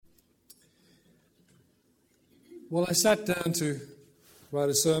Well, I sat down to write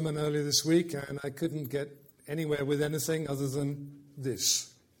a sermon earlier this week, and I couldn't get anywhere with anything other than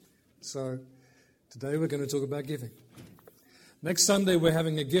this. So today we're going to talk about giving. Next Sunday we're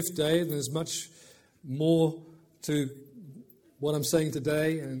having a gift day, and there's much more to what I'm saying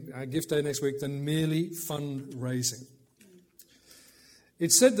today and our gift day next week than merely fundraising.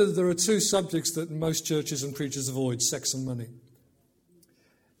 It's said that there are two subjects that most churches and preachers avoid: sex and money.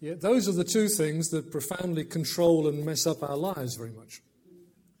 Yet those are the two things that profoundly control and mess up our lives very much.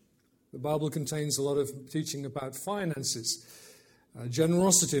 The Bible contains a lot of teaching about finances,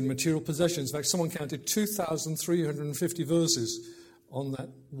 generosity and material possessions. In fact, someone counted 2,350 verses on that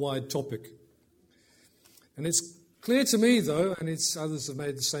wide topic. And it's clear to me, though, and others have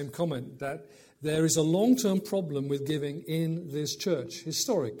made the same comment, that there is a long-term problem with giving in this church,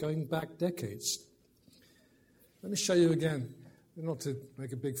 historic, going back decades. Let me show you again, not to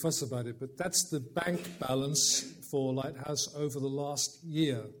make a big fuss about it, but that's the bank balance for Lighthouse over the last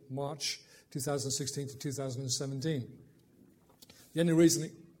year, March 2016 to 2017. The only reason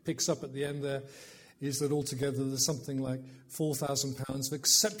it picks up at the end there is that altogether there's something like £4,000 of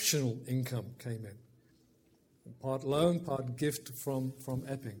exceptional income came in. Part loan, part gift from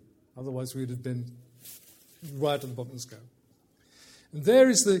Epping. Otherwise we would have been right at the bottom of the scale. And there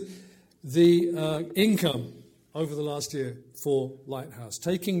is the income over the last year for Lighthouse,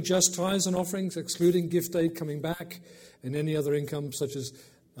 taking just tithes and offerings, excluding gift aid coming back, and any other income such as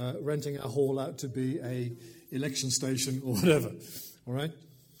renting our hall out to be a election station or whatever. All right?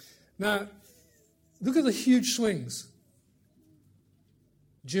 Now, look at the huge swings.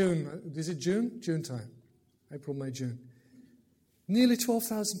 June, is it June? June time. April, May, June. Nearly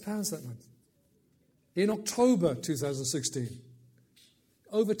 £12,000 that month. In October 2016,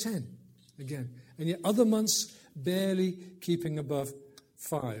 over 10 again. And yet other months barely keeping above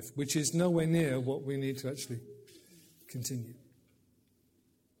 5, which is nowhere near what we need to actually continue.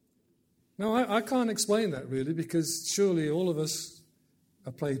 Now, I can't explain that really, because surely all of us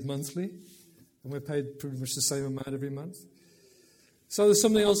are paid monthly, and we're paid pretty much the same amount every month. So there's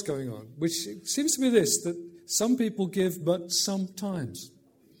something else going on, which seems to be this, that some people give but sometimes,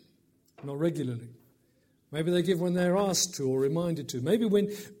 not regularly. Maybe they give when they're asked to or reminded to. Maybe when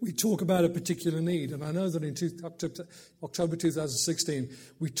we talk about a particular need. And I know that in October 2016,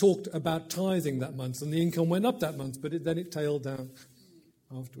 we talked about tithing that month, and the income went up that month, but then it tailed down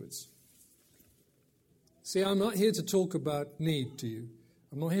afterwards. See, I'm not here to talk about need to you.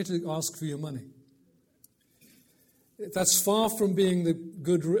 I'm not here to ask for your money. That's far from being a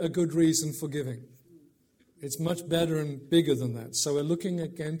good reason for giving. It's much better and bigger than that. So we're looking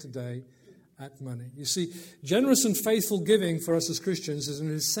again today at money. You see, generous and faithful giving for us as Christians is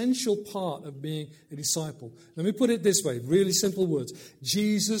an essential part of being a disciple. Let me put it this way, really simple words.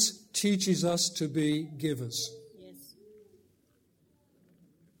 Jesus teaches us to be givers. Yes.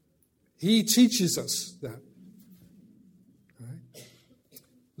 He teaches us that. All right?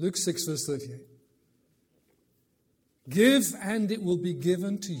 Luke 6, verse 38. Give, and it will be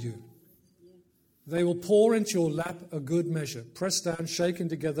given to you. They will pour into your lap a good measure, pressed down, shaken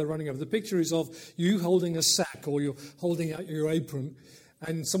together, running over. The picture is of you holding a sack, or you're holding out your apron,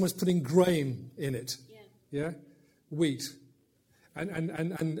 and someone's putting grain in it. Yeah? Wheat.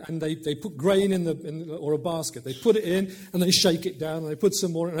 And they put grain or a basket. They put it in, and they shake it down, and they put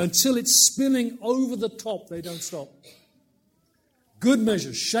some more in. Until it's spilling over the top, they don't stop. Good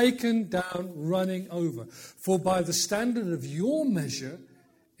measure, shaken down, running over. For by the standard of your measure,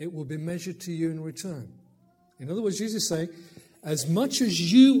 it will be measured to you in return. In other words, Jesus is saying, as much as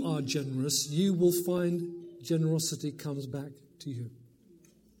you are generous, you will find generosity comes back to you.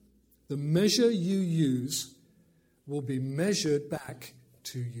 The measure you use will be measured back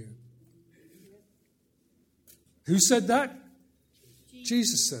to you. Who said that?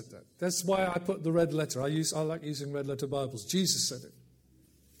 Jesus said that. That's why I put the red letter. I like using red letter Bibles. Jesus said it.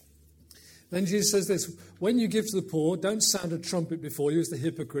 Then Jesus says this: when you give to the poor, don't sound a trumpet before you, as the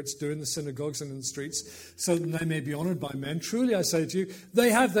hypocrites do in the synagogues and in the streets, so that they may be honored by men. Truly, I say to you, they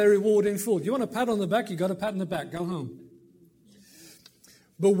have their reward in full. You want a pat on the back? You got a pat on the back. Go home.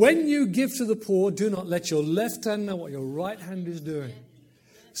 But when you give to the poor, do not let your left hand know what your right hand is doing,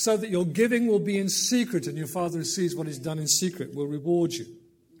 so that your giving will be in secret, and your Father who sees what is done in secret will reward you.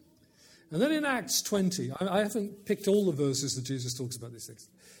 And then in Acts 20, I haven't picked all the verses that Jesus talks about these things.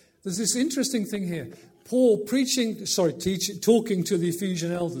 There's this interesting thing here. Paul talking to the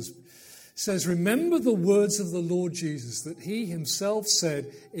Ephesian elders, says, remember the words of the Lord Jesus, that he himself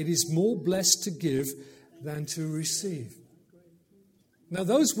said, it is more blessed to give than to receive. Now,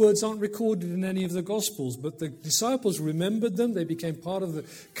 those words aren't recorded in any of the Gospels, but the disciples remembered them. They became part of the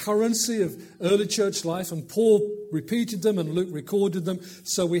currency of early church life, and Paul repeated them and Luke recorded them,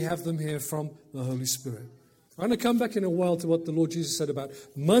 so we have them here from the Holy Spirit. I'm going to come back in a while to what the Lord Jesus said about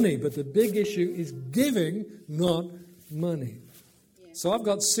money, but the big issue is giving, not money. Yeah. So I've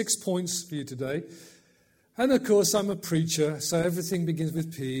got 6 points for you today. And of course, I'm a preacher, so everything begins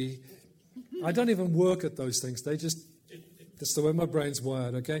with P. I don't even work at those things. That's the way my brain's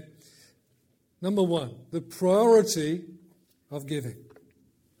wired, okay? Number 1, the priority of giving.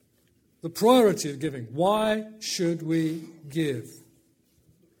 The priority of giving. Why should we give?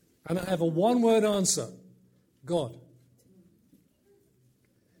 And I have a one-word answer. God.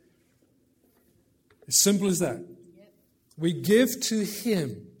 As simple as that. Yep. We give to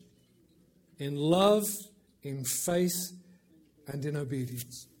Him in love, in faith, and in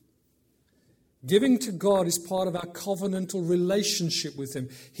obedience. Giving to God is part of our covenantal relationship with Him.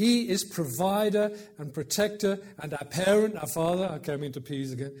 He is provider and protector and our parent, our Father. I came into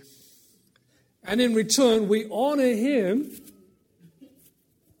P's again. And in return, we honor Him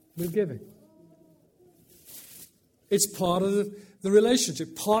with giving. It's part of the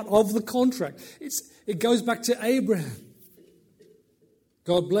relationship, part of the contract. It goes back to Abraham.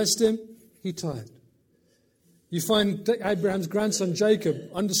 God blessed him, he tithed. You find Abraham's grandson Jacob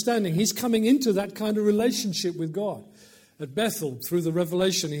understanding he's coming into that kind of relationship with God at Bethel through the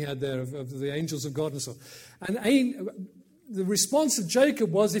revelation he had there of the angels of God and so on. And the response of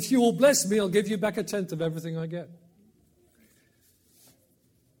Jacob was, if you will bless me, I'll give you back 1/10 of everything I get.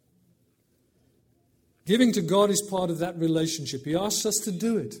 Giving to God is part of that relationship. He asks us to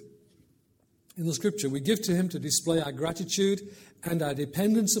do it. In the Scripture, we give to Him to display our gratitude and our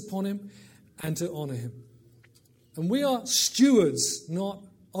dependence upon Him and to honor Him. And we are stewards, not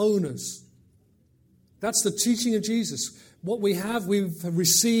owners. That's the teaching of Jesus. What we have, we've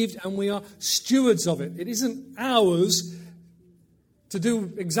received, and we are stewards of it. It isn't ours to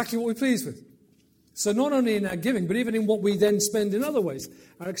do exactly what we please with. So not only in our giving, but even in what we then spend in other ways,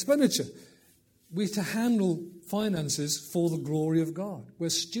 our expenditure. We're to handle finances for the glory of God. We're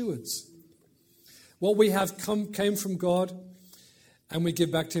stewards. What we have came from God, and we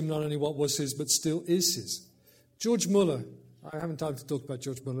give back to Him not only what was His, but still is His. George Muller, I haven't time to talk about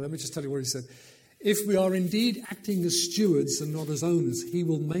George Muller. Let me just tell you what he said. If we are indeed acting as stewards and not as owners, He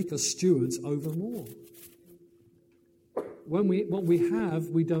will make us stewards over more. What we have,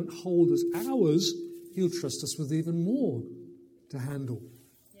 we don't hold as ours. He'll trust us with even more to handle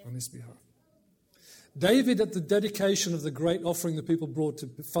on His behalf. David, at the dedication of the great offering the people brought to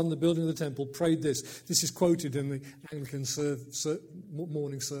fund the building of the temple, prayed this. This is quoted in the Anglican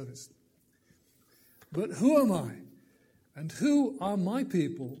morning service. But who am I, and who are my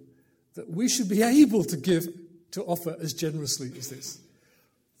people, that we should be able to offer as generously as this?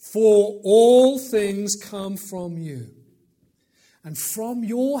 For all things come from you, and from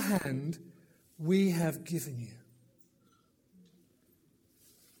your hand we have given you.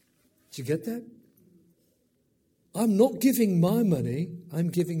 Did you get that? I'm not giving my money, I'm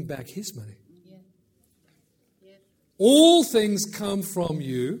giving back His money. Yeah. Yeah. All things come from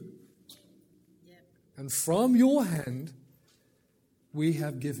you, yeah, and from your hand we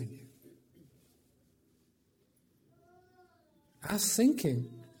have given you. Our thinking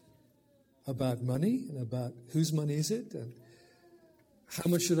about money and about whose money is it and how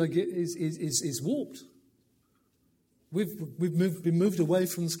much should I get is warped. We've been moved away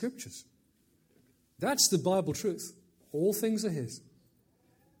from the Scriptures. That's the Bible truth. All things are His.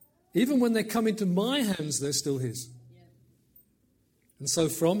 Even when they come into my hands, they're still His. Yeah. And so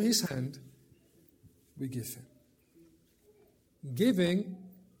from His hand, we give Him. Giving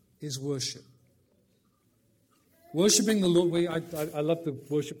is worship. Worshipping the Lord. I loved the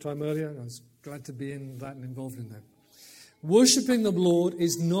worship time earlier. I was glad to be in that and involved in that. Worshipping the Lord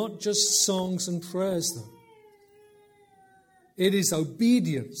is not just songs and prayers, though. It is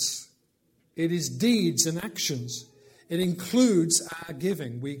obedience. It is deeds and actions. It includes our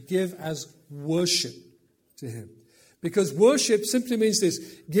giving. We give as worship to Him. Because worship simply means this,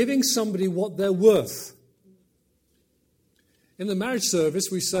 giving somebody what they're worth. In the marriage service,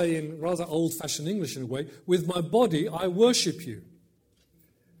 we say in rather old-fashioned English in a way, with my body I worship you.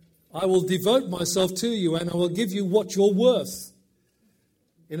 I will devote myself to you and I will give you what you're worth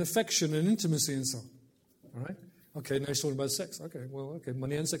in affection and intimacy and so on. All right? Okay, now he's talking about sex. Okay,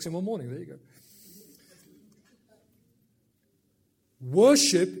 money and sex in one morning. There you go.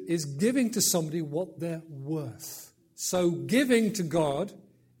 Worship is giving to somebody what they're worth. So giving to God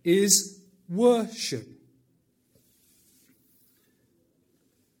is worship.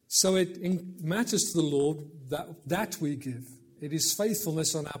 So it matters to the Lord that we give It is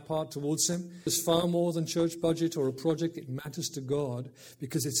faithfulness on our part towards Him. It's far more than church budget or a project. It matters to God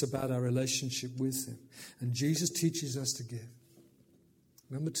because it's about our relationship with Him. And Jesus teaches us to give.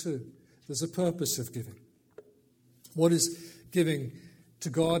 Number 2, there's a purpose of giving. What is giving to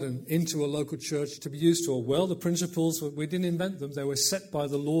God and into a local church to be used for? Well, the principles, we didn't invent them. They were set by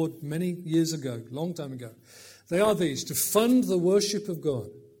the Lord many years ago, long time ago. They are these: to fund the worship of God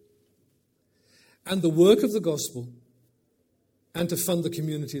and the work of the gospel, and to fund the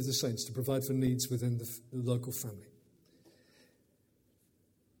community of the saints, to provide for needs within the local family.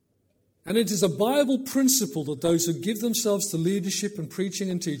 And it is a Bible principle that those who give themselves to leadership and preaching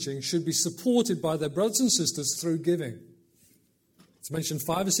and teaching should be supported by their brothers and sisters through giving. It's mentioned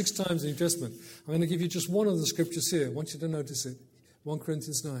 5 or 6 times in the New Testament. I'm going to give you just one of the scriptures here. I want you to notice it. 1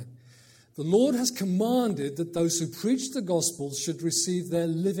 Corinthians 9. The Lord has commanded that those who preach the gospel should receive their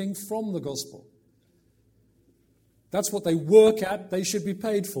living from the gospel. That's what they work at, they should be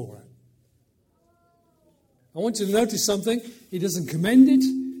paid for it. I want you to notice something. He doesn't commend it,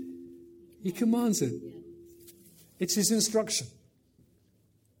 He commands it. It's His instruction.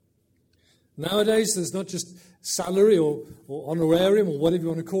 Nowadays, there's not just salary or honorarium or whatever you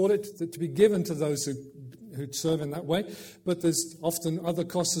want to call it to be given to those who serve in that way, but there's often other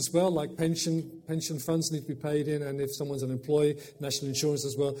costs as well, like pension funds need to be paid in, and if someone's an employee, national insurance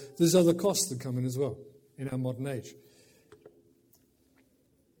as well. There's other costs that come in as well in our modern age.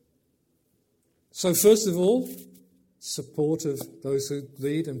 So first of all, support of those who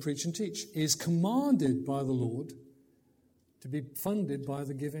lead and preach and teach is commanded by the Lord to be funded by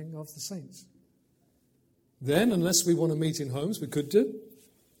the giving of the saints. Then, unless we want to meet in homes, we could do,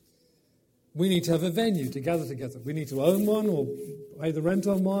 we need to have a venue to gather together. We need to own one or pay the rent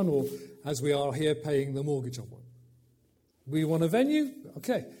on one, or as we are here, paying the mortgage on one. We want a venue?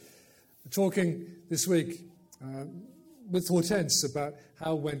 Okay. We're talking this week with Hortense about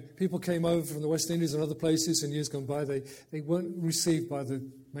how when people came over from the West Indies and other places in years gone by, they weren't received by the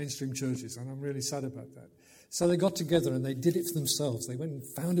mainstream churches, and I'm really sad about that. So they got together and they did it for themselves. They went and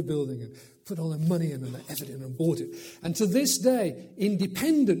found a building and put all their money in and their effort in and bought it. And to this day,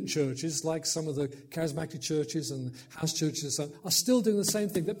 independent churches, like some of the charismatic churches and house churches and so on, are still doing the same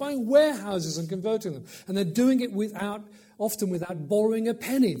thing. They're buying warehouses and converting them. And they're doing it often without borrowing a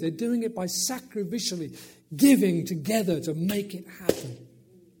penny. They're doing it by sacrificially giving together to make it happen.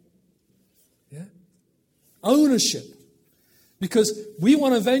 Yeah? Ownership. Because we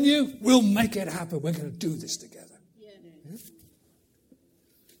want a venue, we'll make it happen. We're going to do this together. Yeah?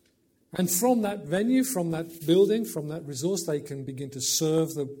 And from that venue, from that building, from that resource, they can begin to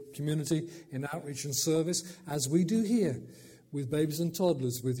serve the community in outreach and service, as we do here, with babies and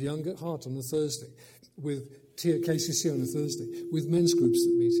toddlers, with Young at Heart on the Thursday, with KCC on the Thursday, with men's groups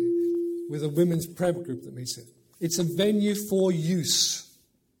that meet here, with a women's prayer group that meets here. It's a venue for use.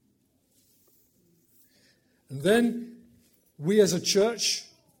 And then we as a church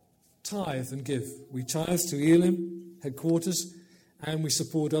tithe and give. We tithe to Elim headquarters, and we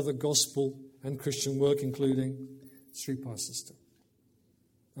support other gospel and Christian work, including Street Pastors.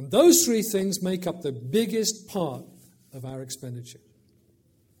 And those 3 things make up the biggest part of our expenditure.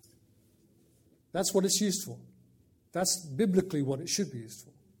 That's what it's used for. That's biblically what it should be used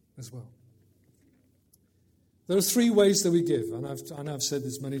for as well. There are 3 ways that we give, and I've said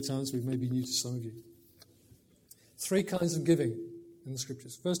this many times, we may be new to some of you. 3 kinds of giving in the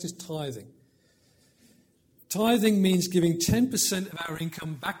scriptures. First is tithing. Tithing means giving 10% of our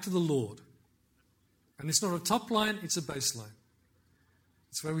income back to the Lord. And it's not a top line, it's a baseline.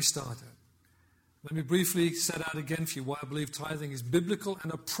 It's where we start at. Let me briefly set out again for you why I believe tithing is biblical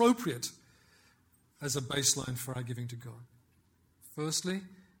and appropriate as a baseline for our giving to God. Firstly,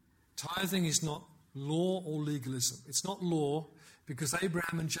 tithing is not law or legalism. It's not law because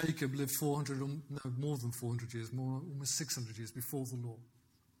Abraham and Jacob lived more than 400 years, almost 600 years before the law.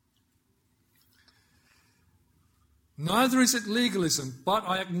 Neither is it legalism, but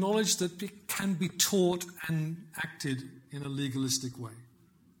I acknowledge that it can be taught and acted in a legalistic way.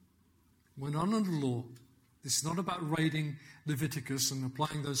 We're not under law. This is not about raiding Leviticus and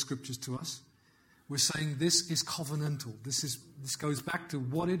applying those scriptures to us. We're saying this is covenantal. This goes back to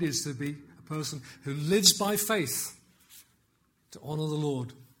what it is to be a person who lives by faith to honor the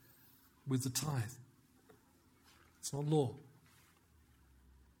Lord with the tithe. It's not law.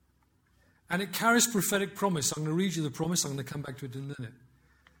 And it carries prophetic promise. I'm going to read you the promise. I'm going to come back to it in a minute.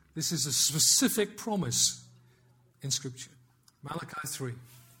 This is a specific promise in Scripture. Malachi 3.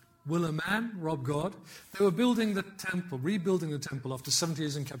 Will a man rob God? They were building the temple, rebuilding the temple after 70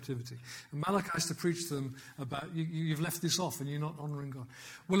 years in captivity. And Malachi is to preach to them about, you've left this off and you're not honoring God.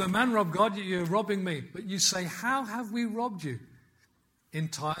 Will a man rob God? You're robbing me. But you say, how have we robbed you? in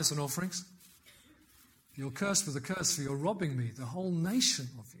tithes and offerings? You're cursed with a curse, for you're robbing me, the whole nation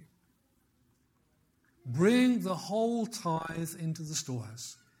of you. Bring the whole tithe into the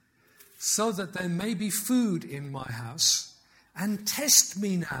storehouse, so that there may be food in my house, and test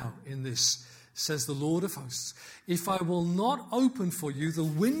me now in this, says the Lord of hosts, if I will not open for you the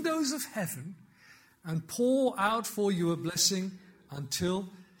windows of heaven and pour out for you a blessing until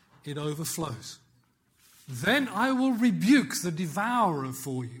it overflows. Then I will rebuke the devourer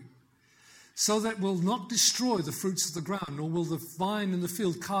for you, so that will not destroy the fruits of the ground, nor will the vine in the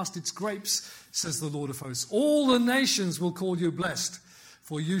field cast its grapes, says the Lord of hosts. All the nations will call you blessed,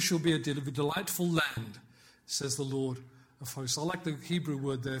 for you shall be a delightful land, says the Lord of hosts. I like the Hebrew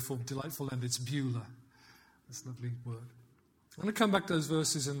word there for delightful land. It's Beulah. That's a lovely word. I'm going to come back to those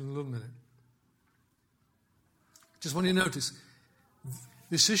verses in a little minute. Just want you to notice,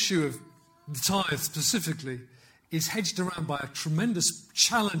 this issue of the tithe specifically is hedged around by a tremendous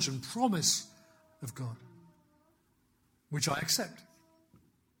challenge and promise of God, which I accept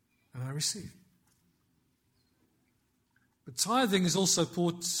and I receive. But tithing is also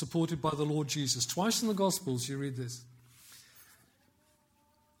supported by the Lord Jesus. Twice in the Gospels you read this.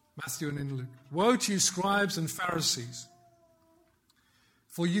 Matthew and in Luke. Woe to you, scribes and Pharisees,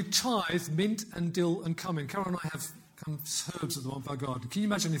 for you tithe mint and dill and cumin. Carol and I have herbs at the one of our garden. Can you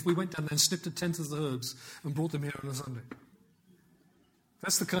imagine if we went down there and snipped a tenth of the herbs and brought them here on a Sunday?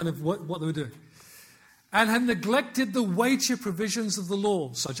 That's the kind of what they were doing. And have neglected the weightier provisions of the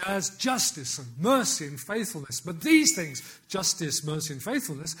law, such as justice and mercy and faithfulness. But these things, justice, mercy and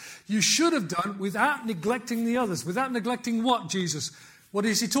faithfulness, you should have done without neglecting the others. Without neglecting what, Jesus? What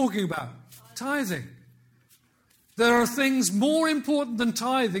is he talking about? Tithing. There are things more important than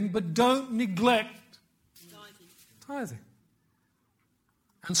tithing, but don't neglect tithing.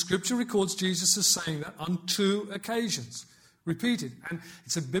 And Scripture records Jesus as saying that on 2 occasions. Repeated. And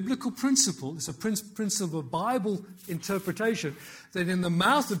it's a biblical principle, it's a principle of Bible interpretation, that in the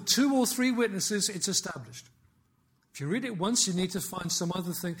mouth of 2 or 3 witnesses, it's established. If you read it once, you need to find some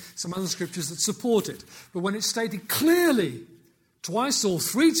other scriptures that support it. But when it's stated clearly, twice or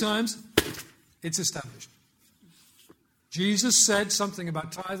 3 times, it's established. Jesus said something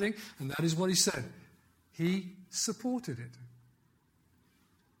about tithing, and that is what he said. He supported it.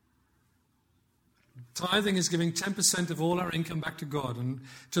 Tithing is giving 10% of all our income back to God and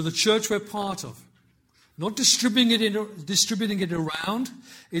to the church we're part of. Not distributing it around.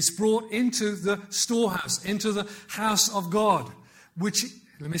 It's brought into the storehouse, into the house of God, which,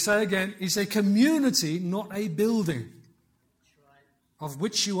 let me say again, is a community, not a building, of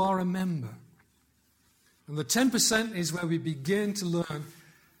which you are a member. And the 10% is where we begin to learn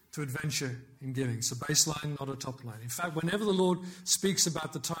to adventure in giving. It's a baseline, not a top line. In fact, whenever the Lord speaks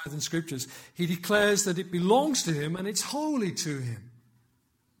about the tithe in Scriptures, he declares that it belongs to him and it's holy to him.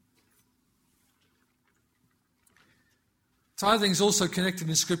 Tithing is also connected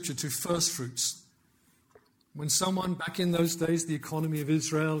in Scripture to first fruits. When someone, back in those days, the economy of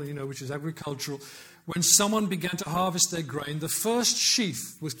Israel, which is agricultural, when someone began to harvest their grain, the first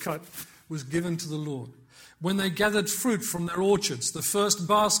sheaf was given to the Lord. When they gathered fruit from their orchards, the first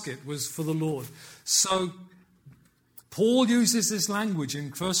basket was for the Lord. So Paul uses this language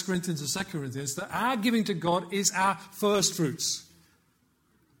in 1 Corinthians and 2 Corinthians that our giving to God is our first fruits.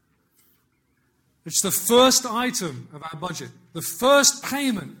 It's the first item of our budget, the first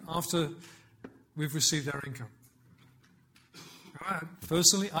payment after we've received our income.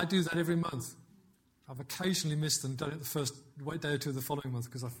 Personally, I do that every month. I've occasionally missed and done it the first day or two of the following month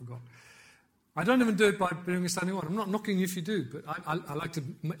because I forgot. I don't even do it by doing a standing order. I'm not knocking you if you do, but I like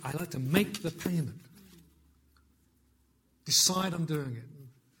to make the payment. Decide I'm doing it.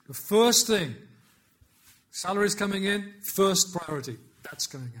 The first thing, salary's coming in, first priority, that's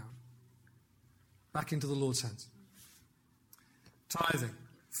going out. Back into the Lord's hands. Tithing,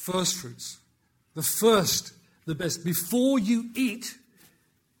 first fruits. The first, the best. Before you eat,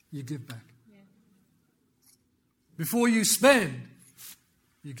 you give back. Yeah. Before you spend,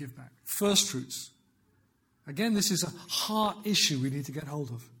 you give back. First fruits. Again, this is a heart issue we need to get hold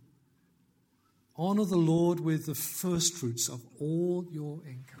of. Honor the Lord with the first fruits of all your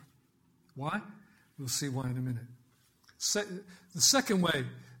income. Why? We'll see why in a minute. The second way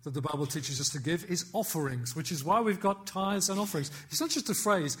that the Bible teaches us to give is offerings, which is why we've got tithes and offerings. It's not just a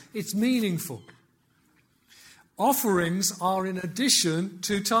phrase, it's meaningful. Offerings are in addition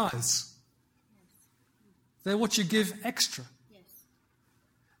to tithes. They're what you give extra.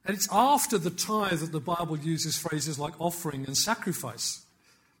 And it's after the tithe that the Bible uses phrases like offering and sacrifice.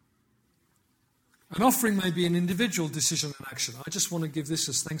 An offering may be an individual decision and action. I just want to give this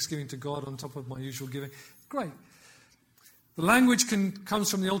as thanksgiving to God on top of my usual giving. Great. The language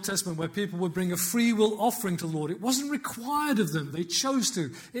comes from the Old Testament where people would bring a free will offering to the Lord. It wasn't required of them. They chose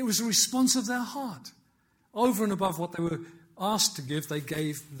to. It was a response of their heart. Over and above what they were asked to give, they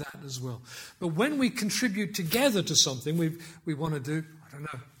gave that as well. But when we contribute together to something, we want to do, I don't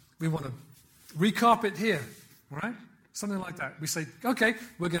know, we want to recarpet here, right? Something like that. We say, okay,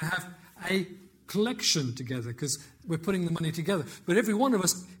 we're going to have a collection together because we're putting the money together. But every one of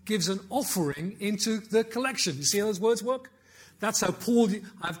us gives an offering into the collection. You see how those words work? That's how Paul,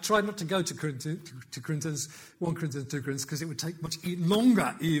 I've tried not to go to Corinthians, 1 Corinthians, 2 Corinthians, because it would take much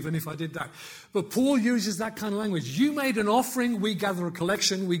longer even if I did that. But Paul uses that kind of language. You made an offering, we gather a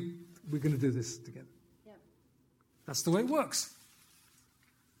collection, we're going to do this together. Yeah. That's the way it works.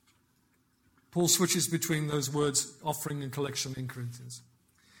 Paul switches between those words, offering and collection in Corinthians.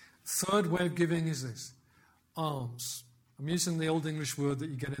 Third way of giving is this, alms. I'm using the Old English word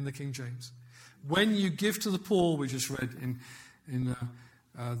that you get in the King James. When you give to the poor, we just read in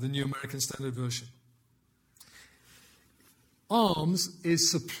the New American Standard Version. Alms is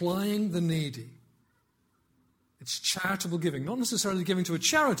supplying the needy. It's charitable giving, not necessarily giving to a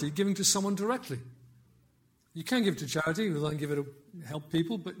charity, giving to someone directly. You can give to charity, you then give it to help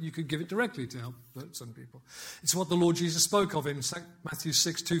people, but you could give it directly to help some people. It's what the Lord Jesus spoke of in Matthew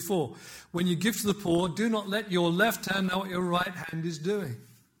 6:2-4. When you give to the poor, do not let your left hand know what your right hand is doing.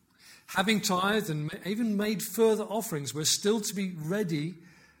 Having tithed and even made further offerings, we're still to be ready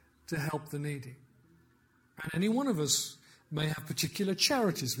to help the needy. And any one of us may have particular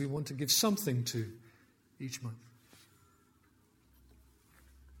charities we want to give something to each month.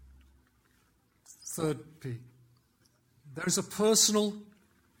 Third P. There's a personal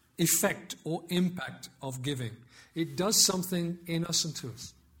effect or impact of giving. It does something in us and to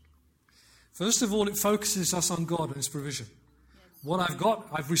us. First of all, it focuses us on God and His provision. What I've got,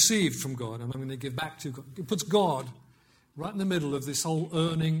 I've received from God, and I'm going to give back to God. It puts God right in the middle of this whole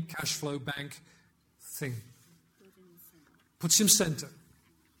earning, cash flow, bank thing. Puts Him center.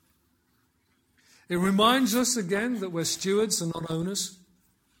 It reminds us again that we're stewards and not owners.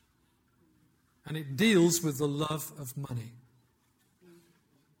 And it deals with the love of money.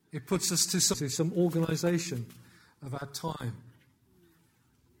 It puts us to some organization of our time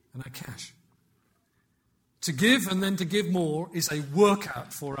and our cash. To give and then to give more is a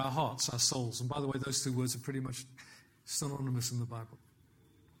workout for our hearts, our souls. And by the way, those two words are pretty much synonymous in the Bible.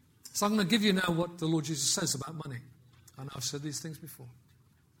 So I'm going to give you now what the Lord Jesus says about money. I know I've said these things before.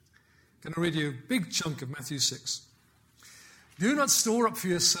 I'm going to read you a big chunk of Matthew 6. Do not store up for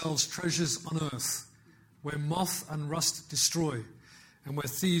yourselves treasures on earth, where moth and rust destroy, and where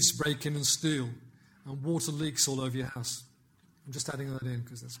thieves break in and steal, and water leaks all over your house. I'm just adding that in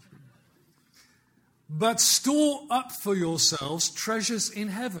because that's pretty. But store up for yourselves treasures in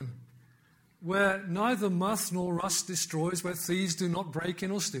heaven, where neither moth nor rust destroys, where thieves do not break in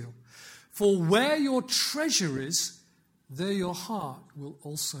or steal. For where your treasure is, there your heart will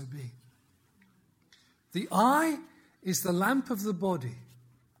also be. The eye is the lamp of the body.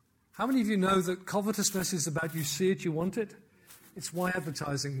 How many of you know that covetousness is about you see it, you want it? It's why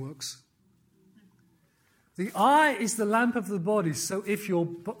advertising works. The eye is the lamp of the body, so if your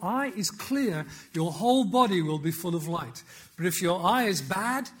eye is clear, your whole body will be full of light. But if your eye is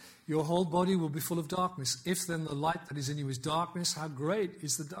bad, your whole body will be full of darkness. If then the light that is in you is darkness, how great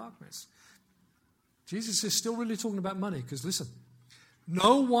is the darkness? Jesus is still really talking about money, because listen,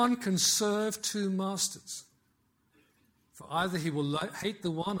 no one can serve two masters. For either he will hate the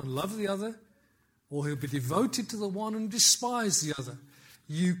one and love the other, or he'll be devoted to the one and despise the other.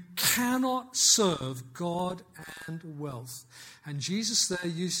 You cannot serve God and wealth. And Jesus there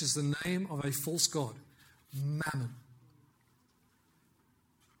uses the name of a false god, Mammon.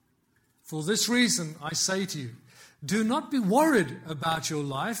 For this reason, I say to you, do not be worried about your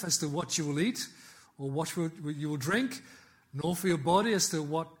life as to what you will eat or what you will drink, nor for your body as to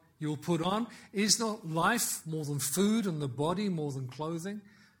what you will put on. Is not life more than food and the body more than clothing?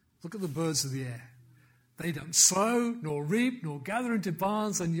 Look at the birds of the air. They don't sow, nor reap, nor gather into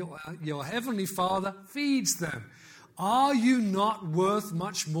barns, and your heavenly Father feeds them. Are you not worth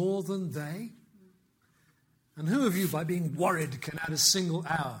much more than they? And who of you, by being worried, can add a single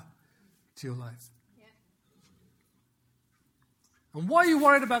hour to your life? Yeah. And why are you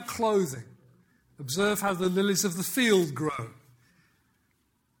worried about clothing? Observe how the lilies of the field grow,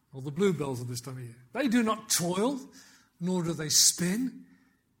 or the bluebells of this time of year. They do not toil, nor do they spin.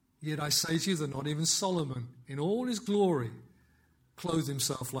 Yet I say to you that not even Solomon, in all his glory, clothed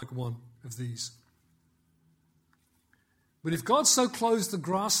himself like one of these. But if God so clothes the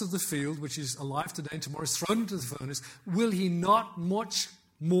grass of the field, which is alive today and tomorrow is thrown into the furnace, will He not much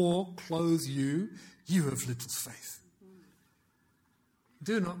more clothe you? You have little faith.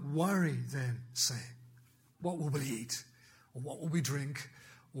 Do not worry then, saying, what will we eat? Or what will we drink?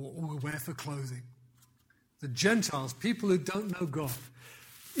 Or what will we wear for clothing? The Gentiles, people who don't know God,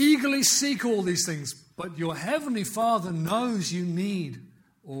 eagerly seek all these things, but your heavenly Father knows you need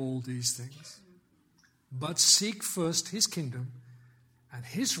all these things. But seek first his kingdom and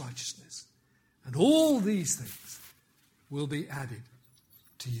his righteousness, and all these things will be added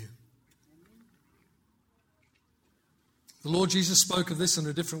to you. The Lord Jesus spoke of this in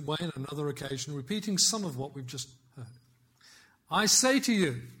a different way on another occasion, repeating some of what we've just heard. I say to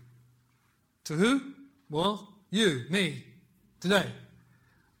you, to who? Well, you, me, today.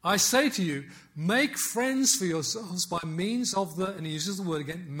 I say to you, make friends for yourselves by means of the, and he uses the word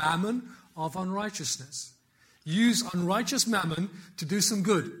again, mammon of unrighteousness. Use unrighteous mammon to do some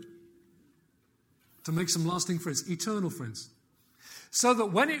good, to make some lasting friends, eternal friends. So that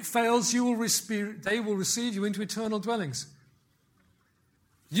when it fails, they will receive you into eternal dwellings.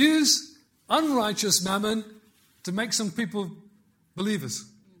 Use unrighteous mammon to make some people believers,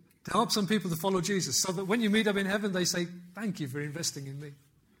 to help some people to follow Jesus, so that when you meet up in heaven, they say, thank you for investing in me.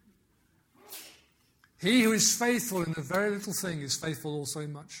 He who is faithful in a very little thing is faithful also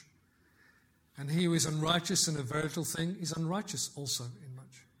in much. And he who is unrighteous in a very little thing is unrighteous also in much.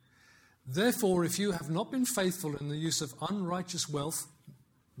 Therefore, if you have not been faithful in the use of unrighteous wealth,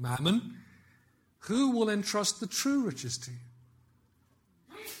 mammon, who will entrust the true riches to you?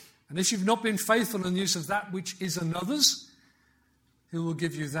 And if you've not been faithful in the use of that which is another's, who will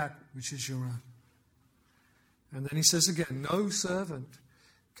give you that which is your own? And then he says again, no servant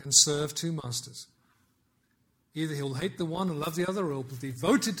can serve two masters. Either he'll hate the one and love the other, or he'll be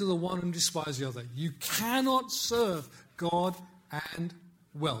devoted to the one and despise the other. You cannot serve God and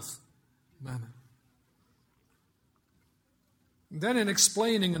wealth, mammon. Then in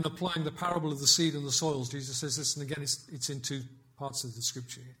explaining and applying the parable of the seed and the soils, Jesus says this, and again it's in two parts of the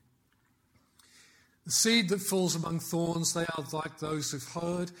scripture here. The seed that falls among thorns, they are like those who've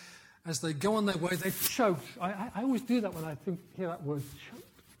heard. As they go on their way, they're choked. I always do that when I hear that word, choked.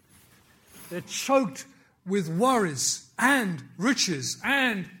 They're choked with worries and riches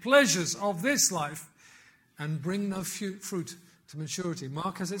and pleasures of this life and bring no fruit to maturity.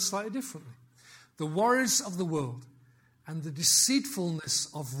 Mark has it slightly differently. The worries of the world and the deceitfulness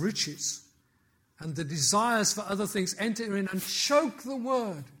of riches and the desires for other things enter in and choke the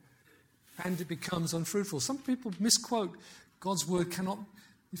word, and it becomes unfruitful. Some people misquote God's word cannot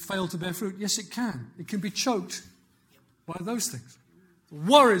fail to bear fruit. Yes, it can. It can be choked by those things. The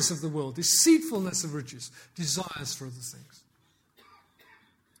worries of the world, deceitfulness of riches, desires for other things.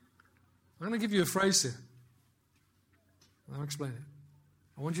 I'm going to give you a phrase here. I'll explain it.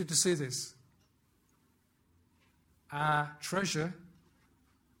 I want you to see this. Our treasure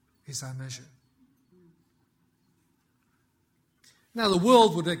is our measure. Now, the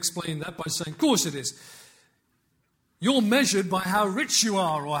world would explain that by saying, of course it is. You're measured by how rich you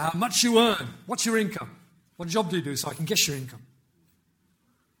are or how much you earn. What's your income? What job do you do so I can guess your income?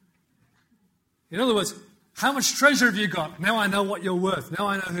 In other words, how much treasure have you got? Now I know what you're worth. Now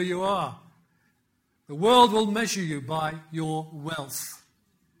I know who you are. The world will measure you by your wealth.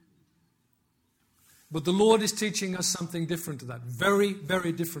 But the Lord is teaching us something different to that. Very,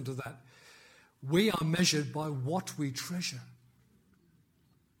 very different to that. We are measured by what we treasure.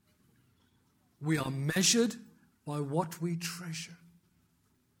 We are measured by what we treasure.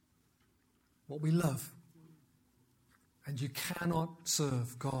 What we love. And you cannot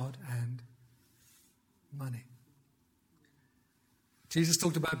serve God and money. Jesus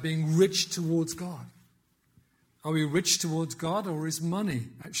talked about being rich towards God. Are we rich towards God, or is money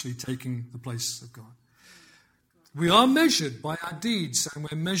actually taking the place of God? We are measured by our deeds, and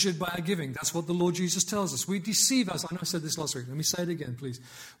we're measured by our giving. That's what the Lord Jesus tells us. We deceive us. I know I said this last week. Let me say it again, please.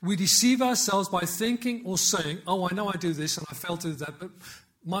 We deceive ourselves by thinking or saying, oh, I know I do this and I fail to do that, but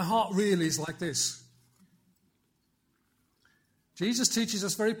my heart really is like this. Jesus teaches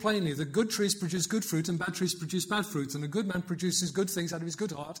us very plainly that good trees produce good fruit and bad trees produce bad fruit, and a good man produces good things out of his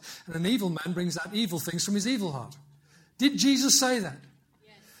good heart, and an evil man brings out evil things from his evil heart. Did Jesus say that?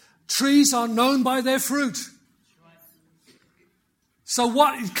 Yes. Trees are known by their fruit. So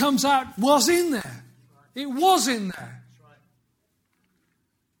what comes out was in there. It was in there.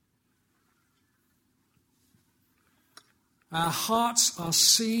 Our hearts are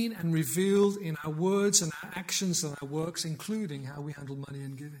seen and revealed in our words and our actions and our works, including how we handle money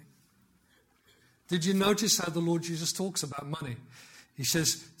and giving. Did you notice how the Lord Jesus talks about money? He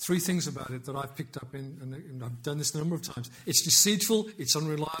says three things about it that I've picked up in, and I've done this a number of times. It's deceitful, it's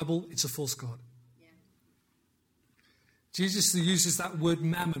unreliable, it's a false god. Jesus uses that word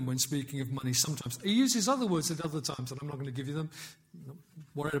mammon when speaking of money sometimes. He uses other words at other times, and I'm not going to give you them. I'm not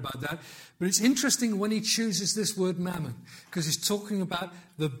worried about that. But it's interesting when he chooses this word mammon, because he's talking about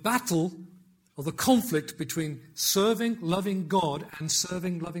the battle or the conflict between serving, loving God and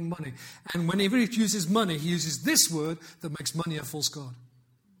serving, loving money. And whenever he uses money, he uses this word that makes money a false god.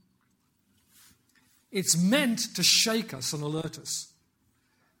 It's meant to shake us and alert us.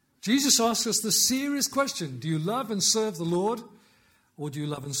 Jesus asks us the serious question, do you love and serve the Lord, or do you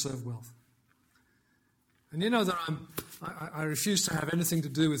love and serve wealth? And you know that I refuse to have anything to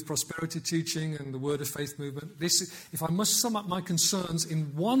do with prosperity teaching and the word of faith movement. If I must sum up my concerns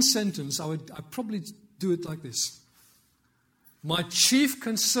in one sentence, I'd probably do it like this. My chief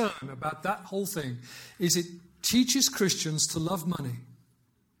concern about that whole thing is it teaches Christians to love money.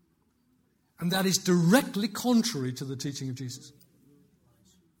 And that is directly contrary to the teaching of Jesus.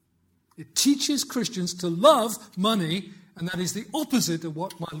 It teaches Christians to love money, and that is the opposite of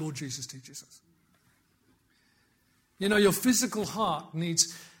what my Lord Jesus teaches us. You know, your physical heart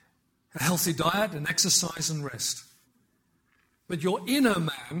needs a healthy diet and exercise and rest. But your inner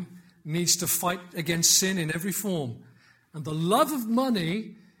man needs to fight against sin in every form. And the love of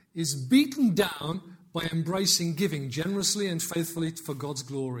money is beaten down by embracing giving generously and faithfully for God's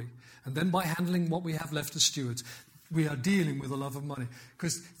glory. And then by handling what we have left as stewards. We are dealing with the love of money.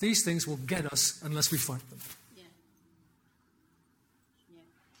 Because these things will get us unless we fight them.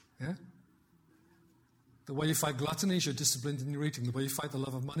 Yeah? The way you fight gluttony is you're disciplined in your eating. The way you fight the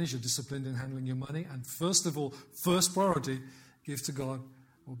love of money is you're disciplined in handling your money. And first of all, first priority, give to God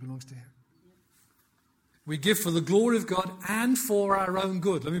what belongs to Him. We give for the glory of God and for our own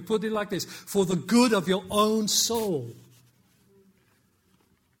good. Let me put it like this. For the good of your own soul.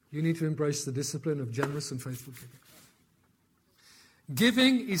 You need to embrace the discipline of generous and faithful giving.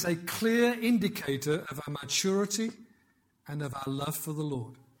 Giving is a clear indicator of our maturity and of our love for the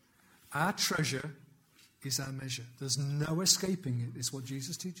Lord. Our treasure is our measure. There's no escaping it, is what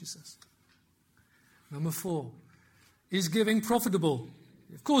Jesus teaches us. Number 4, is giving profitable?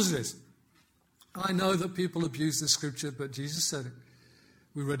 Of course it is. I know that people abuse this scripture, but Jesus said it.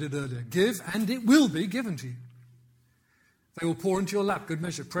 We read it earlier. Give, and it will be given to you. They will pour into your lap, good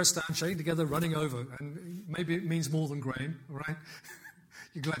measure, pressed down, shaken together, running over. And maybe it means more than grain, all right?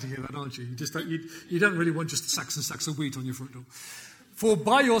 You're glad to hear that, aren't you? You don't really want just sacks and sacks of wheat on your front door. For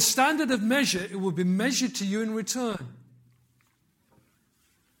by your standard of measure, it will be measured to you in return.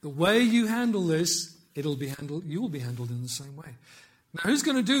 The way you handle this, you will be handled in the same way. Now, who's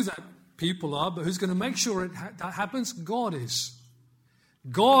going to do that? People are, but who's going to make sure that happens? God is.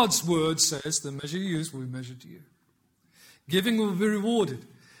 God's word says the measure you use will be measured to you. Giving will be rewarded.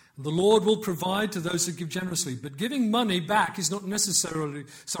 The Lord will provide to those who give generously. But giving money back is not necessarily,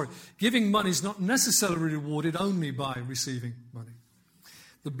 giving money is not necessarily rewarded only by receiving money.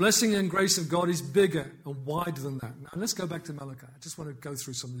 The blessing and grace of God is bigger and wider than that. Now let's go back to Malachi. I just want to go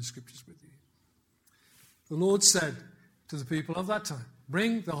through some of the scriptures with you. The Lord said to the people of that time,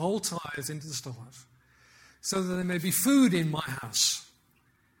 bring the whole tithes into the storehouse, so that there may be food in my house.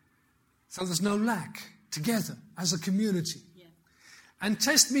 So there's no lack, together as a community. Yeah. And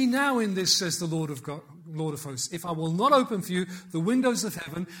test me now in this, says the Lord of God, Lord of hosts, if I will not open for you the windows of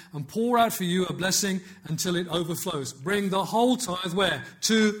heaven and pour out for you a blessing until it overflows. Bring the whole tithe where?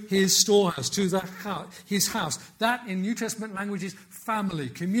 To his storehouse, to that house, his house. That in New Testament language is family,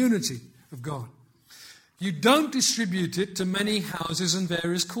 community of God. You don't distribute it to many houses and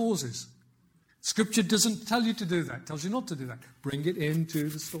various causes. Scripture doesn't tell you to do that. It tells you not to do that. Bring it into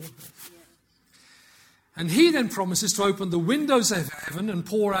the storehouse. Yeah. And he then promises to open the windows of heaven and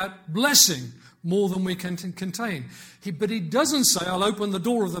pour out blessing more than we can contain. But he doesn't say, I'll open the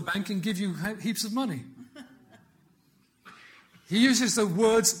door of the bank and give you heaps of money. He uses the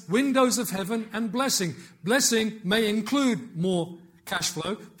words windows of heaven and blessing. Blessing may include more cash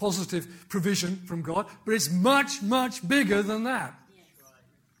flow, positive provision from God, but it's much, much bigger than that. Yes.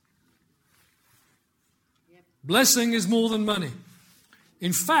 Yep. Blessing is more than money.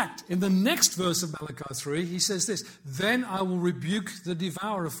 In fact, in the next verse of Malachi 3, he says this, then I will rebuke the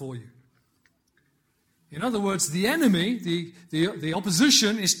devourer for you. In other words, the enemy, the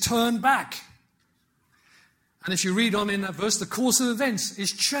opposition is turned back. And if you read on in that verse, the course of events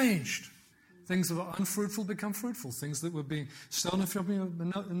is changed. Things that are unfruitful become fruitful. Things that were being stolen from you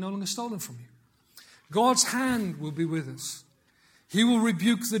are no longer stolen from you. God's hand will be with us. He will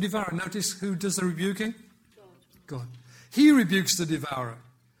rebuke the devourer. Notice who does the rebuking? God. He rebukes the devourer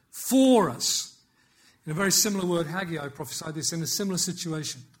for us. In a very similar word, Haggai prophesied this in a similar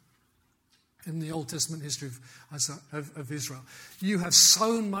situation. in the Old Testament history of Israel. You have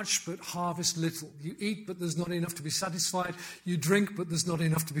sown much but harvest little. You eat but there's not enough to be satisfied. You drink but there's not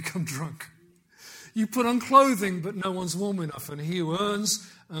enough to become drunk. You put on clothing but no one's warm enough. And he who earns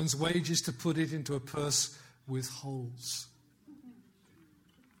wages to put it into a purse with holes.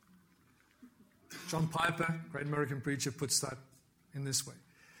 John Piper, great American preacher, puts that in this way.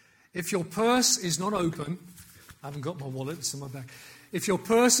 If your purse is not open, I haven't got my wallet, it's in my bag. If your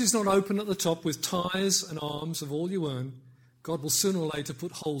purse is not open at the top with tithes and alms of all you earn, God will sooner or later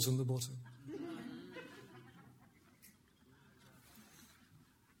put holes in the bottom.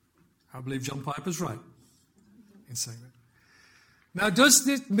 I believe John Piper's right in saying that. Now, does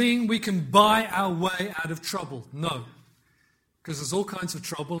this mean we can buy our way out of trouble? No. Because there's all kinds of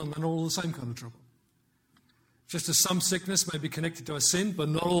trouble and they're not all the same kind of trouble. Just as some sickness may be connected to a sin, but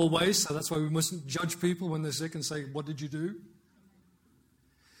not always, so that's why we mustn't judge people when they're sick and say, what did you do?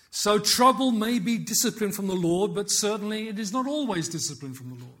 So trouble may be discipline from the Lord, but certainly it is not always discipline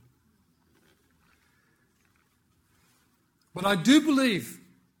from the Lord. But I do believe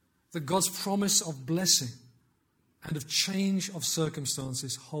that God's promise of blessing and of change of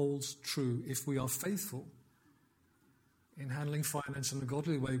circumstances holds true if we are faithful in handling finance in a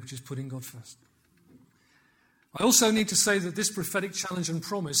godly way, which is putting God first. I also need to say that this prophetic challenge and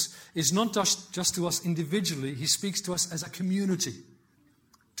promise is not just to us individually. He speaks to us as a community,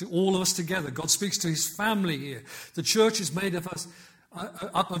 to all of us together. God speaks to his family here. The church is made of us,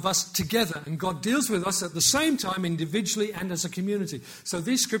 up of us together, and God deals with us at the same time individually and as a community. So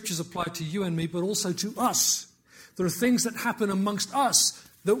these scriptures apply to you and me, but also to us. There are things that happen amongst us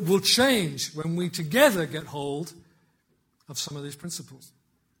that will change when we together get hold of some of these principles.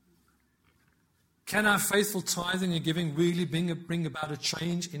 Can our faithful tithing and giving really bring about a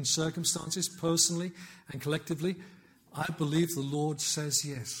change in circumstances, personally and collectively? I believe the Lord says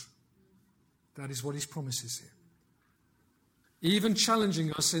yes. That is what his promise is here. Even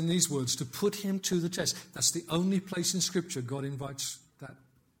challenging us in these words to put him to the test. That's the only place in Scripture God invites that.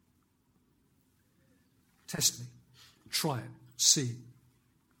 Test me. Try it. See.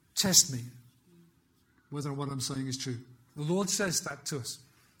 Test me whether what I'm saying is true. The Lord says that to us.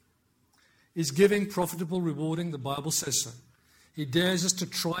 Is giving profitable, rewarding? The Bible says so. He dares us to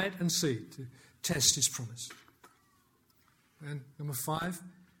try it and see, to test his promise. And number 5,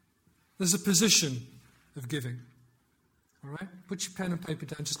 there's a position of giving. All right? Put your pen and paper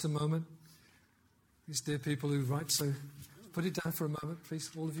down just a moment. These dear people who write, so put it down for a moment,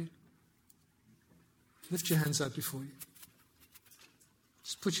 please, all of you. Lift your hands out before you.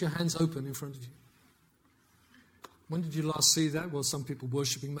 Just put your hands open in front of you. When did you last see that? Well, some people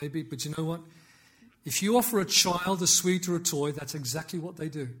worshipping maybe, but you know what? If you offer a child a sweet or a toy, that's exactly what they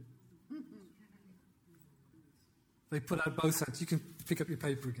do. They put out both hands. You can pick up your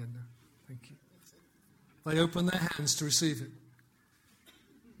paper again now. Thank you. They open their hands to receive it.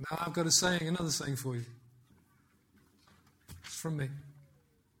 Now I've got another saying for you. It's from me.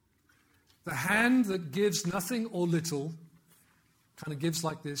 The hand that gives nothing or little, kind of gives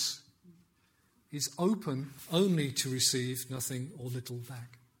like this, is open only to receive nothing or little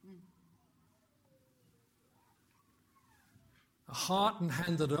back. A heart and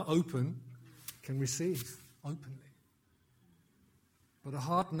hand that are open can receive openly. But a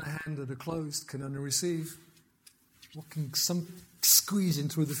heart and a hand that are closed can only receive what can some squeeze in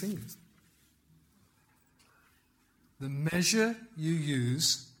through the fingers. The measure you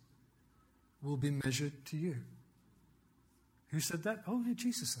use will be measured to you. Who said that? Oh, yeah,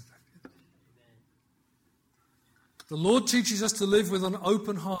 Jesus said that. The Lord teaches us to live with an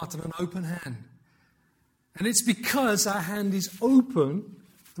open heart and an open hand. And it's because our hand is open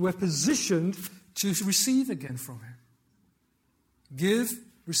that we're positioned to receive again from him. Give,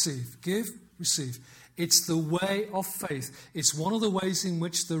 receive. Give, receive. It's the way of faith. It's one of the ways in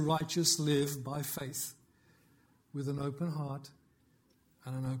which the righteous live by faith. With an open heart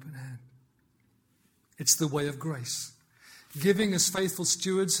and an open hand. It's the way of grace. Giving as faithful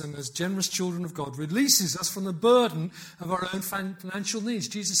stewards and as generous children of God releases us from the burden of our own financial needs.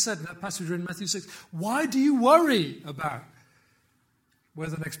 Jesus said in that passage in Matthew 6, why do you worry about where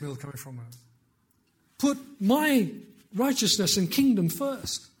the next meal is coming from? Put my righteousness and kingdom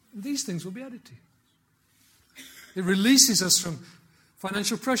first. And these things will be added to you. It releases us from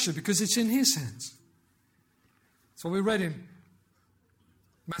financial pressure because it's in his hands. That's what we read in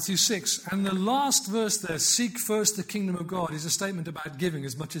Matthew 6. And the last verse there, seek first the kingdom of God, is a statement about giving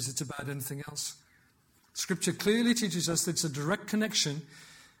as much as it's about anything else. Scripture clearly teaches us that it's a direct connection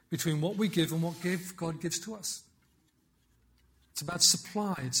between what we give and what God gives to us. It's about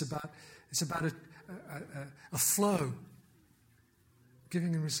supply. It's about a flow,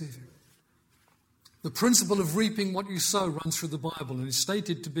 giving and receiving. The principle of reaping what you sow runs through the Bible and is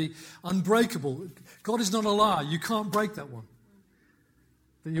stated to be unbreakable. God is not a liar. You can't break that one.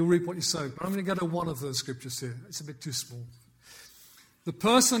 That you'll reap what you sow. But I'm going to go to one of those scriptures here. It's a bit too small. The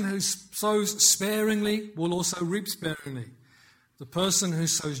person who sows sparingly will also reap sparingly. The person who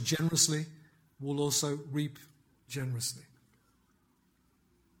sows generously will also reap generously.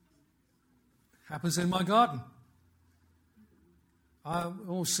 Happens in my garden.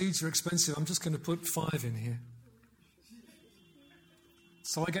 Seeds are expensive. I'm just going to put 5 in here.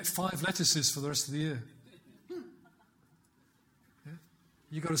 So I get 5 lettuces for the rest of the year. Yeah?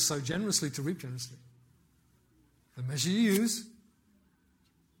 You've got to sow generously to reap generously. The measure you use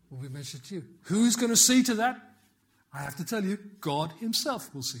will be measured to you. Who's going to see to that? I have to tell you, God himself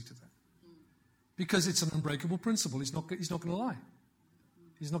will see to that. Because it's an unbreakable principle. He's not going to lie.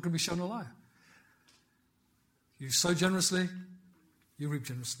 He's not going to be shown a liar. You sow generously, you reap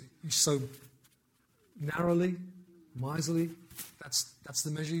generously. You sow narrowly, miserly, that's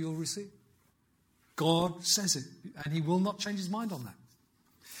the measure you'll receive. God says it, and he will not change his mind on that.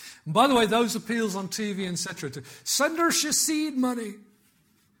 And by the way, those appeals on TV, etc., to send us your seed money,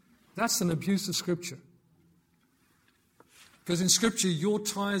 that's an abuse of Scripture. Because in Scripture, your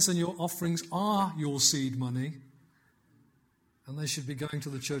tithes and your offerings are your seed money, and they should be going to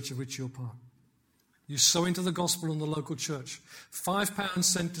the church of which you're part. You sow into the gospel in the local church. £5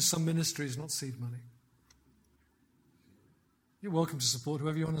 sent to some ministry is not seed money. You're welcome to support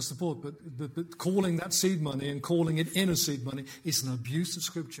whoever you want to support, but calling that seed money and calling it in as seed money is an abuse of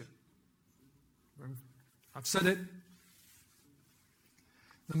Scripture. I've said it.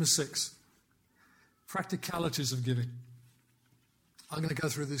 Number 6, practicalities of giving. I'm going to go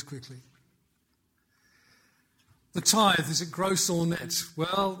through this quickly. The tithe, is it gross or net?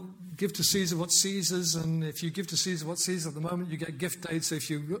 Well, give to Caesar what Caesar's, and if you give to Caesar what Caesar, at the moment you get gift aid, so if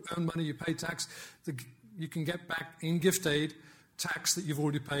you earn money, you pay tax, you can get back in gift aid tax that you've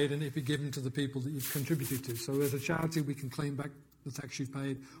already paid, and it be given to the people that you've contributed to. So as a charity, we can claim back the tax you've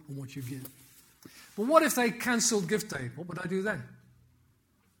paid on what you give. But what if they cancelled gift aid? What would I do then?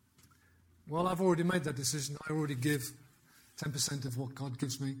 Well, I've already made that decision. I already give 10% of what God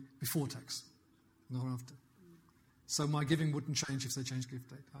gives me before tax, not after. So my giving wouldn't change if they changed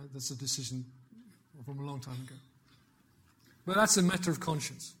gift aid. That's a decision from a long time ago. But that's a matter of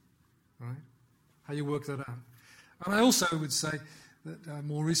conscience, right? How you work that out. And I also would say that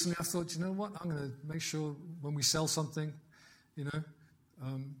more recently I thought, you know what, I'm going to make sure when we sell something, there's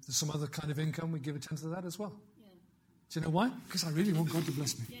some other kind of income, we give a tenth of that as well. Yeah. Do you know why? Because I really want God to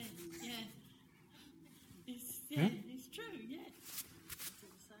bless me. Yeah. It's true, yeah.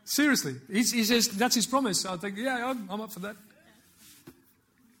 Seriously, he says that's his promise. I think, I'm up for that.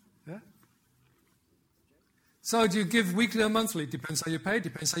 Yeah. So do you give weekly or monthly? Depends how you pay.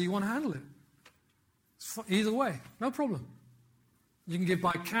 Depends how you want to handle it. Either way, no problem. You can give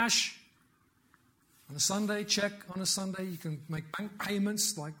by cash on a Sunday, check on a Sunday. You can make bank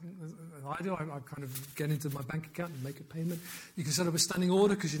payments like I do. I kind of get into my bank account and make a payment. You can set up a standing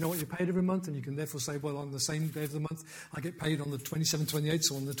order because you know what you're paid every month, and you can therefore say, well, on the same day of the month, I get paid on the 27th,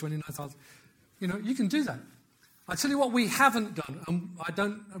 28th, or on the 29th. You can do that. I tell you what we haven't done, and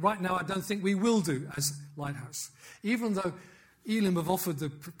right now I don't think we will do as Lighthouse. Even though Elim have offered the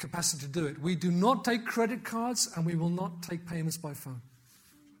capacity to do it, we do not take credit cards and we will not take payments by phone.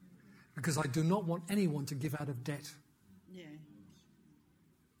 Because I do not want anyone to give out of debt. Yeah.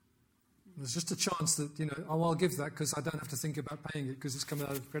 There's just a chance that, I'll give that because I don't have to think about paying it because it's coming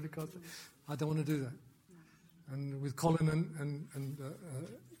out of the credit card. I don't want to do that. No. And with Colin and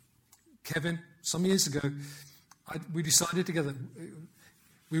Kevin, some years ago, we decided together,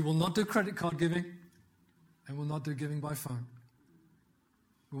 we will not do credit card giving and we'll not do giving by phone.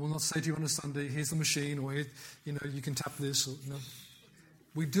 We will not say to you on a Sunday, here's the machine, or here, you can tap this. Or, no.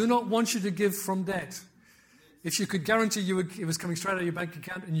 We do not want you to give from debt. If you could guarantee it was coming straight out of your bank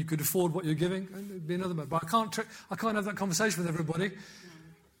account and you could afford what you're giving, it'd be another matter. But I can't have that conversation with everybody,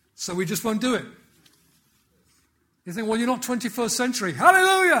 so we just won't do it. You think, well, you're not 21st century.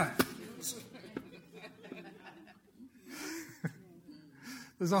 Hallelujah!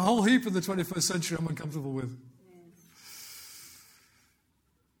 There's a whole heap of the 21st century I'm uncomfortable with.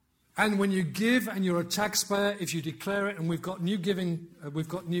 And when you give and you're a taxpayer, if you declare it, and we've got new giving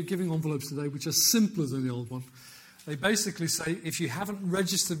envelopes today, which are simpler than the old one. They basically say, if you haven't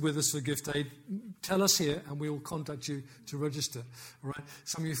registered with us for gift aid, tell us here and we will contact you to register. All right?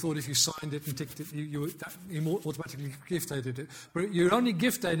 Some of you thought if you signed it and ticked it, you automatically gift aided it. But you're only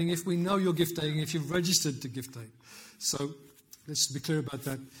gift aiding if we know you're gift aiding, if you've registered to gift aid. So let's be clear about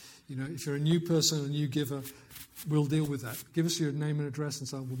that. if you're a new person, a new giver, we'll deal with that. Give us your name and address and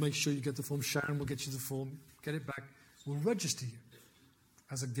so on. We'll make sure you get the form. Sharon will get you the form. Get it back. We'll register you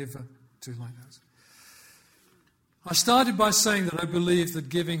as a giver to Lighthouse. I started by saying that I believe that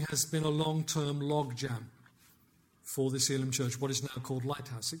giving has been a long-term logjam for this Elim Church, what is now called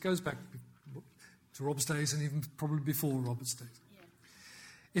Lighthouse. It goes back to Rob's days and even probably before Robert's days. Yeah.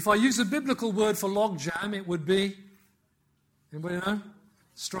 If I use a biblical word for logjam, it would be, anybody know?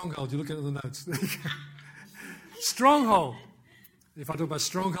 Stronghold. You look at the notes. Stronghold. If I talk about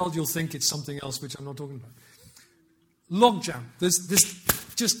stronghold, you'll think it's something else, which I'm not talking about. Logjam. This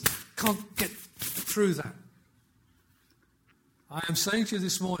just can't get through that. I am saying to you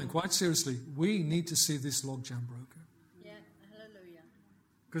this morning, quite seriously, we need to see this logjam broken. Yeah, hallelujah.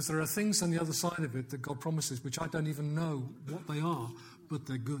 Because there are things on the other side of it that God promises, which I don't even know what they are, but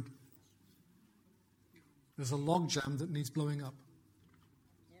they're good. There's a logjam that needs blowing up.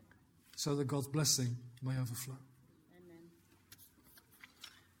 Yep. So that God's blessing may overflow. Amen.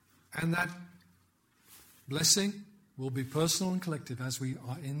 And that blessing will be personal and collective as we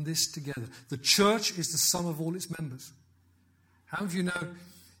are in this together. The church is the sum of all its members. How many of you know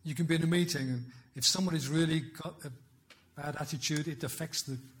you can be in a meeting and if somebody's really got a bad attitude, it affects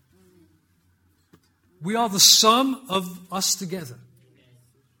the... We are the sum of us together.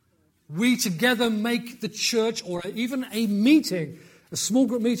 We together make the church or even a meeting, a small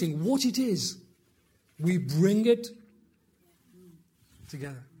group meeting, what it is. We bring it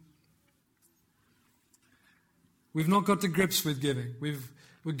together. We've not got to grips with giving.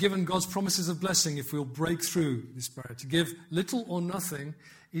 We're given God's promises of blessing if we'll break through this barrier. To give little or nothing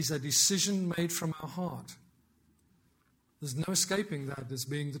is a decision made from our heart. There's no escaping that as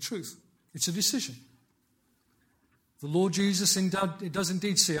being the truth. It's a decision. The Lord Jesus does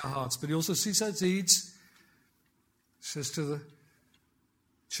indeed see our hearts, but he also sees our deeds. He says to the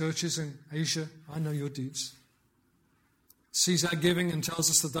churches in Asia, I know your deeds. Sees our giving and tells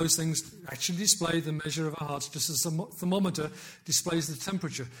us that those things actually display the measure of our hearts, just as the thermometer displays the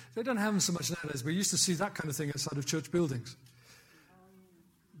temperature. They don't have them so much nowadays. We used to see that kind of thing outside of church buildings.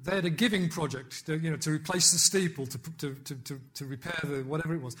 They had a giving project, to replace the steeple, to repair the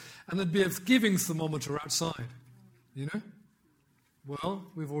whatever it was. And there'd be a giving thermometer outside, Well,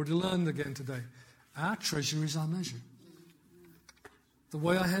 we've already learned again today. Our treasure is our measure. The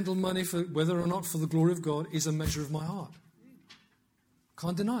way I handle money, for whether or not for the glory of God, is a measure of my heart.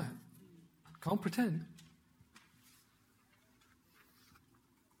 Can't deny it. Can't pretend.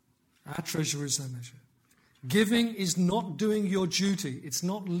 Our treasure is our measure. Giving is not doing your duty. It's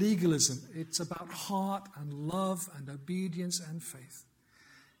not legalism. It's about heart and love and obedience and faith.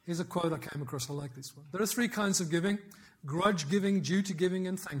 Here's a quote I came across. I like this one. There are 3 kinds of giving: grudge giving, duty giving,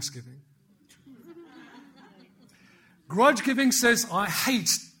 and thanksgiving. Grudge giving says, I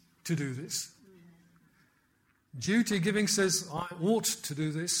hate to do this. Duty giving says, I ought to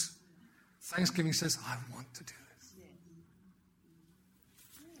do this. Thanksgiving says, I want to do this.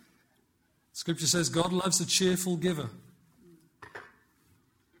 Scripture says, God loves a cheerful giver.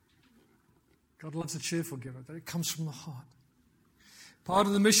 God loves a cheerful giver, that it comes from the heart. Part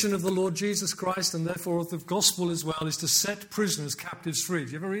of the mission of the Lord Jesus Christ, and therefore of the gospel as well, is to set prisoners, captives free.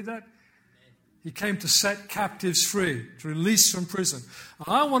 Did you ever read that? He came to set captives free, to release from prison.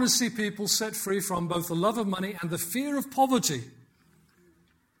 And I want to see people set free from both the love of money and the fear of poverty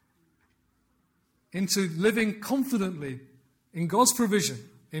into living confidently in God's provision.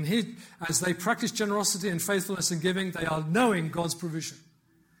 As they practice generosity and faithfulness in giving, they are knowing God's provision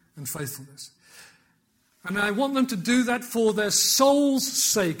and faithfulness. And I want them to do that for their soul's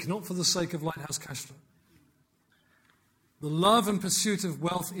sake, not for the sake of Lighthouse Cashflow. The love and pursuit of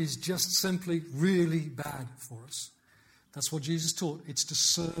wealth is just simply really bad for us. That's what Jesus taught. It's to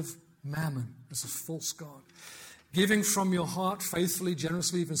serve mammon as a false god. Giving from your heart faithfully,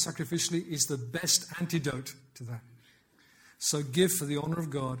 generously, even sacrificially is the best antidote to that. So give for the honor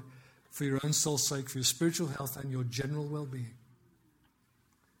of God, for your own soul's sake, for your spiritual health and your general well-being.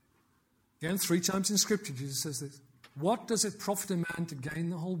 Again, 3 times in Scripture, Jesus says this. What does it profit a man to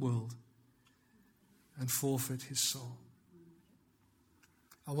gain the whole world and forfeit his soul?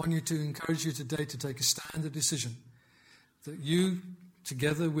 I want you to encourage you today to take a stand, a decision, that you,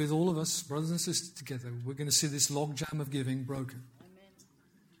 together with all of us, brothers and sisters together, we're going to see this logjam of giving broken. Amen.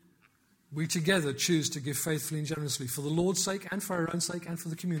 We together choose to give faithfully and generously for the Lord's sake and for our own sake and for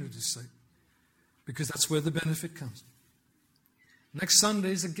the community's sake, because that's where the benefit comes. Next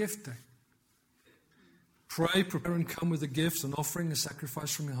Sunday is a gift day. Pray, prepare, and come with a gift, an offering, a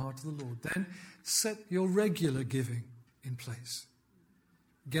sacrifice from your heart to the Lord. Then set your regular giving in place.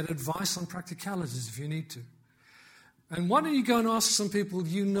 Get advice on practicalities if you need to. And why don't you go and ask some people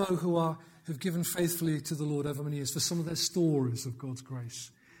you know who've given faithfully to the Lord over many years for some of their stories of God's grace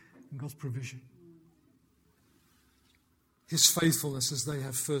and God's provision. His faithfulness as they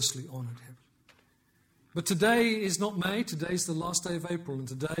have firstly honoured him. But today is not May, today is the last day of April, and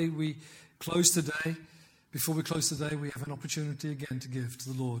today we close today. Before we close today, we have an opportunity again to give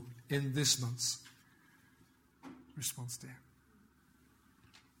to the Lord in this month's response to him.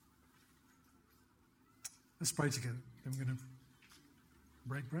 Let's pray together. Then we're going to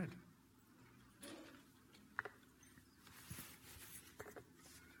break bread.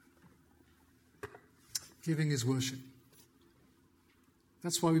 Giving is worship.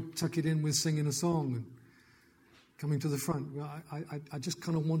 That's why we tuck it in with singing a song and coming to the front. I just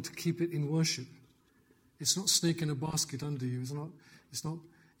kind of want to keep it in worship. It's not sneaking a basket under you. It's not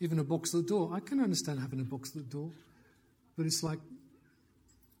even a box at the door. I can understand having a box at the door, but it's like,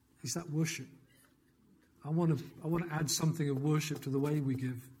 is that worship? I want to add something of worship to the way we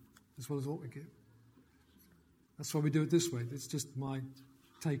give as well as what we give. That's why we do it this way. It's just my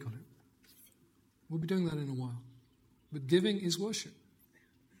take on it. We'll be doing that in a while. But giving is worship.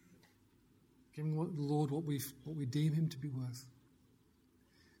 Giving the Lord what we deem him to be worth.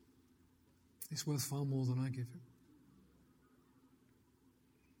 It's worth far more than I give him.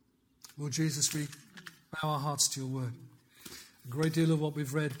 Lord Jesus, we bow our hearts to your word. A great deal of what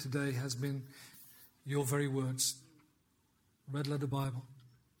we've read today has been your very words. Red letter Bible.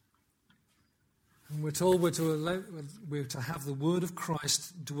 And we're told we're to have the word of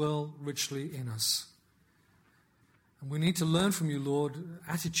Christ dwell richly in us. And we need to learn from you, Lord,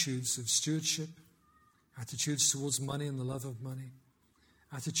 attitudes of stewardship, attitudes towards money and the love of money,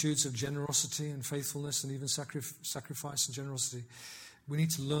 attitudes of generosity and faithfulness and even sacrifice and generosity. We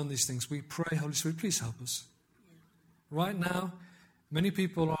need to learn these things. We pray, Holy Spirit, please help us. Right now, many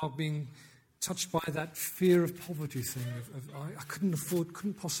people are being touched by that fear of poverty thing. I couldn't afford,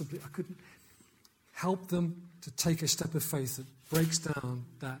 couldn't help them to take a step of faith that breaks down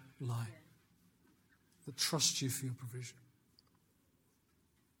that lie, that trusts you for your provision.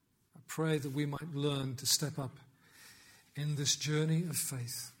 I pray that we might learn to step up in this journey of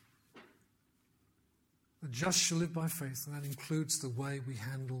faith. The just shall live by faith, and that includes the way we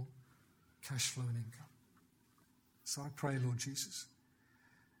handle cash flow and income. So I pray, Lord Jesus,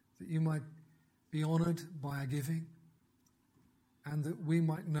 that you might be honoured by our giving, and that we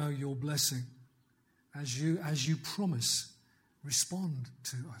might know your blessing as you promise, respond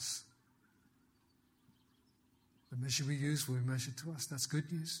to us. The measure we use will be measured to us. That's good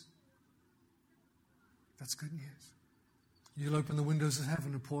news. That's good news. You'll open the windows of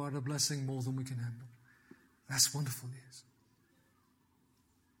heaven and pour out a blessing more than we can handle. That's wonderful news.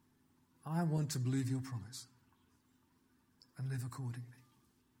 I want to believe your promise and live accordingly.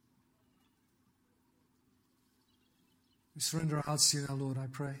 We surrender our hearts to you now, Lord, I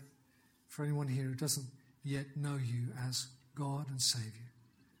pray, for anyone here who doesn't yet know you as God and Saviour.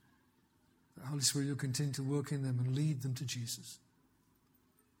 The Holy Spirit, you'll continue to work in them and lead them to Jesus.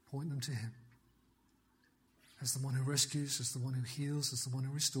 Point them to him as the one who rescues, as the one who heals, as the one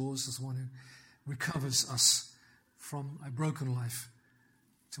who restores, as the one who recovers us from a broken life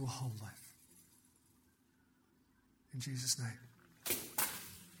to a whole life. In Jesus' name.